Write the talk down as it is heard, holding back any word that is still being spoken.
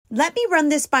"Let me run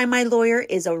this by my lawyer"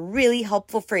 is a really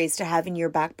helpful phrase to have in your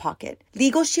back pocket.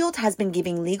 Legal Shield has been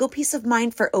giving legal peace of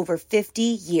mind for over 50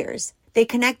 years. They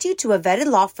connect you to a vetted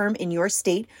law firm in your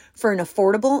state for an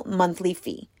affordable monthly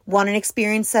fee. Want an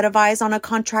experienced set of eyes on a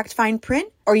contract fine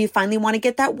print? Or you finally want to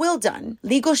get that will done?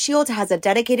 Legal Shield has a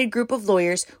dedicated group of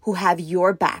lawyers who have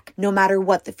your back, no matter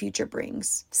what the future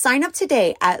brings. Sign up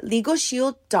today at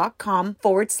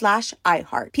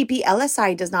LegalShield.com/iHeart.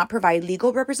 PPLSI does not provide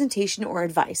legal representation or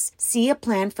advice. See a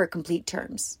plan for complete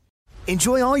terms.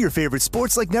 Enjoy all your favorite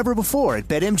sports like never before at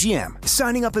BetMGM.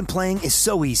 Signing up and playing is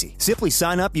so easy. Simply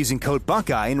sign up using code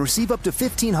Buckeye and receive up to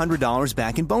 $1,500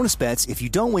 back in bonus bets if you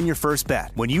don't win your first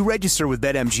bet. When you register with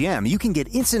BetMGM, you can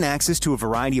get instant access to a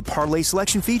variety of parlay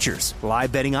selection features,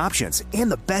 live betting options,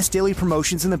 and the best daily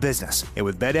promotions in the business. And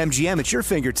with BetMGM at your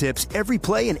fingertips, every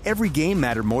play and every game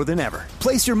matter more than ever.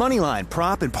 Place your moneyline,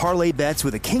 prop, and parlay bets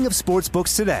with the king of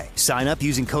sportsbooks today. Sign up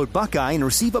using code Buckeye and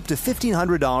receive up to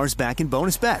 $1,500 back in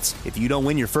bonus bets if you don't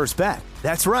win your first bet.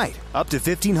 That's right, up to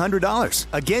 $1,500.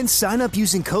 Again, sign up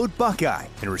using code Buckeye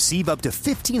and receive up to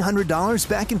 $1,500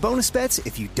 back in bonus bets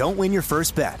if you don't win your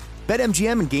first bet.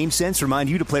 BetMGM and GameSense remind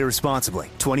you to play responsibly.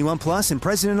 21 plus and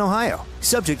present in Ohio.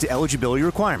 Subject to eligibility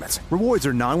requirements. Rewards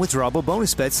are non-withdrawable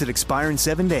bonus bets that expire in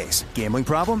 7 days. Gambling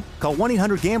problem? Call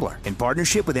 1-800-GAMBLER in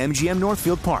partnership with MGM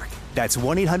Northfield Park. That's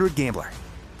 1-800-GAMBLER.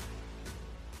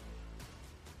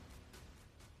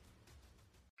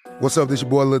 What's up, this your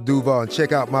boy Lil Duval, and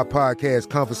check out my podcast,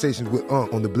 Conversations with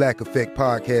Unc, on the Black Effect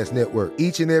Podcast Network.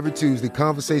 Each and every Tuesday,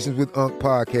 Conversations with Unc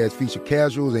podcast feature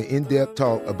casual and in-depth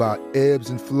talk about ebbs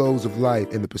and flows of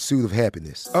life and the pursuit of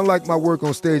happiness. Unlike my work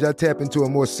on stage, I tap into a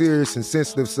more serious and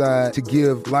sensitive side to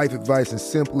give life advice and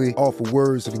simply offer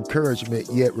words of encouragement,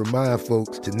 yet remind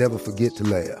folks to never forget to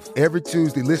laugh. Every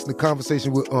Tuesday, listen to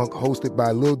Conversation with Unc, hosted by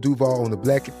Lil Duval on the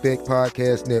Black Effect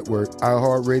Podcast Network,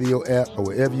 iHeartRadio app, or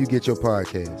wherever you get your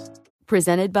podcasts.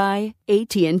 Presented by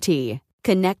AT&T.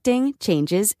 Connecting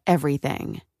changes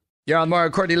everything. You're on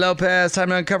Mario Courtney Lopez. Time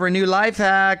to uncover a new life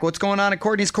hack. What's going on at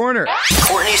Courtney's Corner?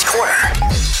 Courtney's Corner.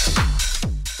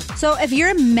 So if you're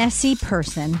a messy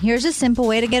person, here's a simple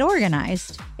way to get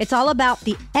organized. It's all about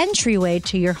the entryway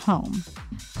to your home.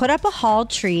 Put up a hall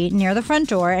tree near the front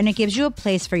door, and it gives you a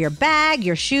place for your bag,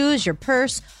 your shoes, your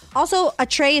purse. Also, a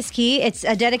tray is key. It's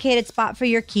a dedicated spot for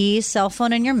your keys, cell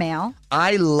phone, and your mail.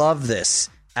 I love this.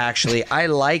 Actually, I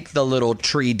like the little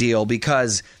tree deal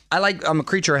because I'm a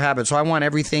creature of habit, so I want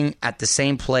everything at the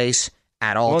same place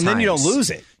at all times. Well, then you don't lose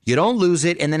it. You don't lose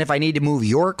it, and then if I need to move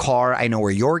your car, I know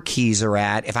where your keys are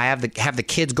at. If I have the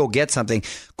kids go get something.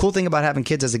 Cool thing about having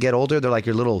kids as they get older, they're like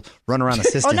your little runaround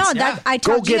assistants. Oh, no, I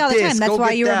talk to you all the time. That's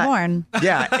why you were born.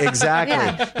 Yeah, exactly.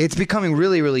 Yeah. It's becoming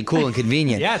really, really cool and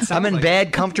convenient. Yeah, I'm in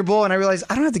bed, comfortable, and I realize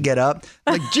I don't have to get up.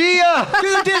 I'm like, Gia,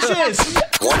 do the dishes.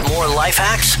 Want more life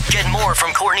hacks? Get more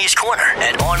from Courtney's Corner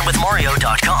at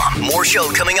OnWithMario.com. More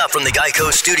show coming up from the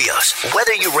Geico Studios.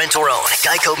 Whether you rent or own,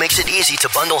 Geico makes it easy to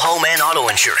bundle home and auto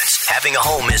insurance. Having a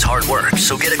home is hard work,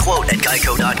 so get a quote at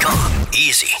Geico.com.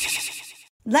 Easy.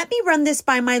 "Let me run this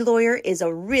by my lawyer" is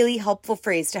a really helpful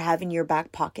phrase to have in your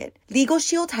back pocket. Legal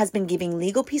Shield has been giving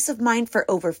legal peace of mind for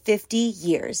over 50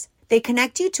 years. They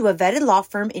connect you to a vetted law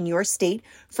firm in your state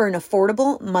for an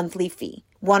affordable monthly fee.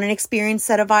 Want an experienced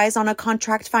set of eyes on a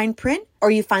contract fine print? Or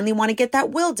you finally want to get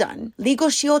that will done? Legal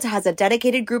Shield has a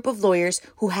dedicated group of lawyers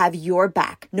who have your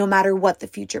back, no matter what the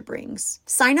future brings.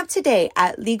 Sign up today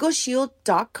at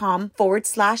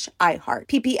LegalShield.com/iHeart.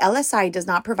 PPLSI does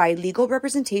not provide legal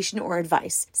representation or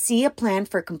advice. See a plan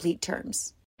for complete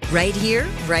terms. Right here,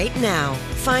 right now.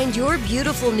 Find your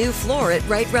beautiful new floor at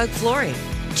Right Rug Flooring.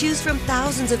 Choose from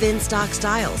thousands of in-stock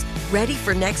styles, ready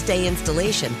for next day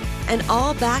installation, and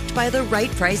all backed by the right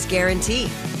price guarantee.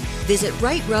 Visit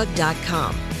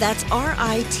rightrug.com. That's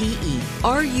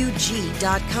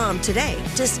RITERUG.com today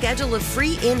to schedule a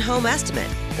free in-home estimate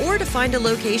or to find a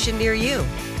location near you.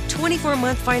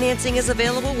 24-month financing is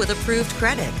available with approved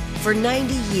credit. For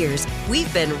 90 years,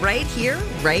 we've been right here,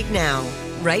 right now.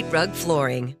 Right Rug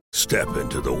Flooring. Step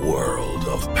into the world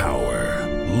of power,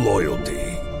 loyalty,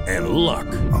 and luck.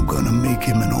 I'm gonna make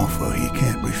him an offer he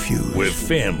can't refuse. With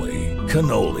family,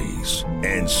 cannolis,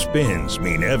 and spins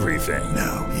mean everything.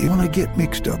 Now, you wanna get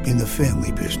mixed up in the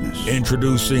family business.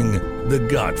 Introducing The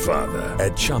Godfather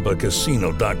at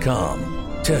ChumbaCasino.com.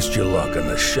 Test your luck in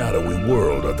the shadowy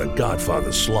world of The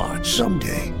Godfather slot.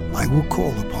 Someday, I will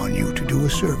call upon you to do a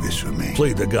service for me.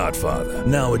 Play The Godfather,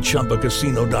 now at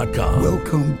ChumbaCasino.com.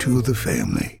 Welcome to the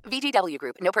family. VGW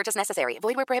Group. No purchase necessary.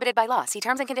 Void where prohibited by law. See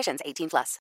terms and conditions. 18+.